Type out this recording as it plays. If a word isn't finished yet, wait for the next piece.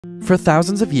For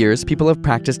thousands of years, people have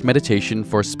practiced meditation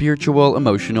for spiritual,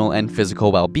 emotional, and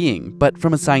physical well-being. But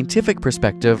from a scientific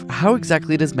perspective, how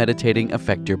exactly does meditating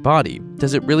affect your body?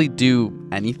 Does it really do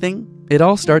anything? It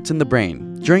all starts in the brain.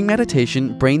 During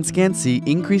meditation, brain scans see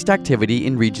increased activity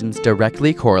in regions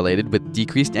directly correlated with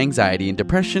decreased anxiety and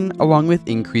depression, along with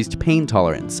increased pain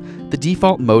tolerance. The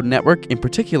default mode network, in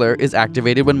particular, is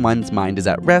activated when one's mind is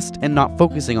at rest and not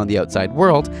focusing on the outside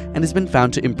world, and has been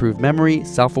found to improve memory,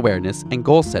 self-awareness, and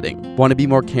goal setting. Want to be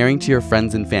more caring to your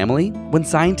friends and family? When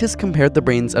scientists compared the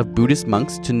brains of Buddhist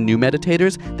monks to new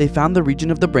meditators, they found the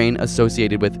region of the brain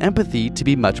associated with empathy to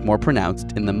be much more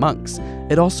pronounced in the monks.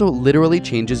 It also literally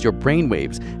changes your brain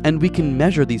waves, and we can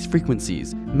measure these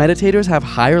frequencies. Meditators have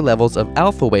higher levels of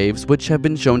alpha waves, which have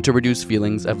been shown to reduce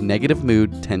feelings of negative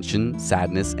mood, tension,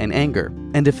 sadness, and anger.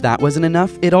 And if that wasn't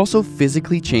enough, it also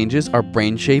physically changes our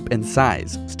brain shape and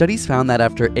size. Studies found that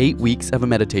after 8 weeks of a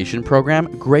meditation program,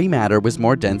 gray matter was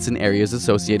more dense in areas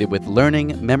associated with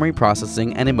learning, memory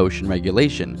processing, and emotion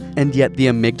regulation. And yet the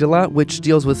amygdala, which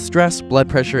deals with stress, blood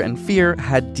pressure, and fear,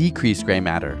 had decreased gray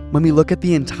matter. When we look at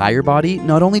the entire body,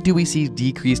 not only do we see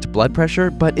decreased blood pressure,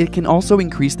 but it can also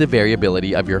increase the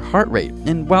variability of your heart rate.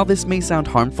 And while this may sound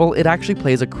harmful, it actually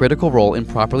plays a critical role in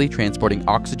properly transporting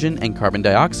oxygen and carbon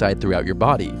dioxide throughout your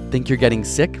body. Think you're getting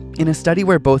sick? In a study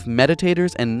where both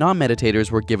meditators and non-meditators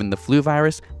were given the flu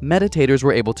virus, meditators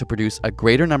were able to produce a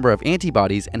greater number of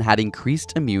antibodies and had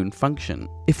increased immune function.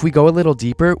 If we go a little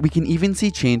deeper, we can even see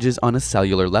changes on a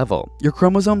cellular level. Your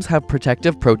chromosomes have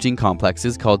protective protein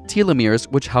complexes called telomeres,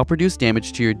 which help reduce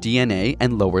damage to your DNA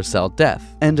and lower cell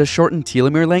death. And a shortened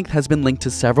telomere length has been linked to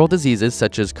several diseases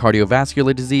such as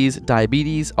cardiovascular disease,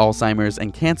 diabetes, Alzheimer's,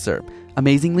 and cancer.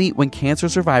 Amazingly, when cancer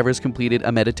survivors completed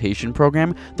a meditation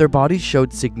program, their bodies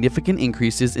showed significant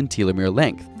increases in telomere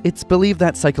length. It's believed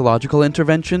that psychological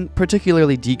intervention,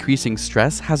 particularly decreasing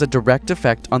stress, has a direct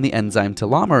effect on the enzyme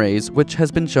telomerase, which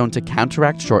has been shown to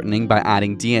counteract shortening by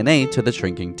adding DNA to the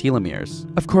shrinking telomeres.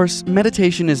 Of course,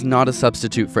 meditation is not a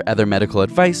substitute for other medical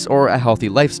advice or a healthy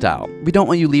lifestyle. We don't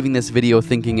want you leaving this video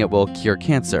thinking it will cure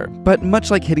cancer. But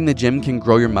much like hitting the gym can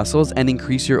grow your muscles and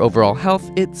increase your overall health,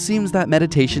 it seems that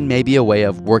meditation may be a way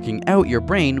of working out your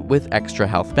brain with extra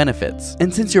health benefits.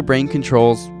 And since your brain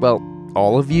controls, well,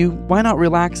 all of you, why not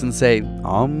relax and say,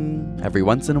 every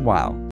once in a while?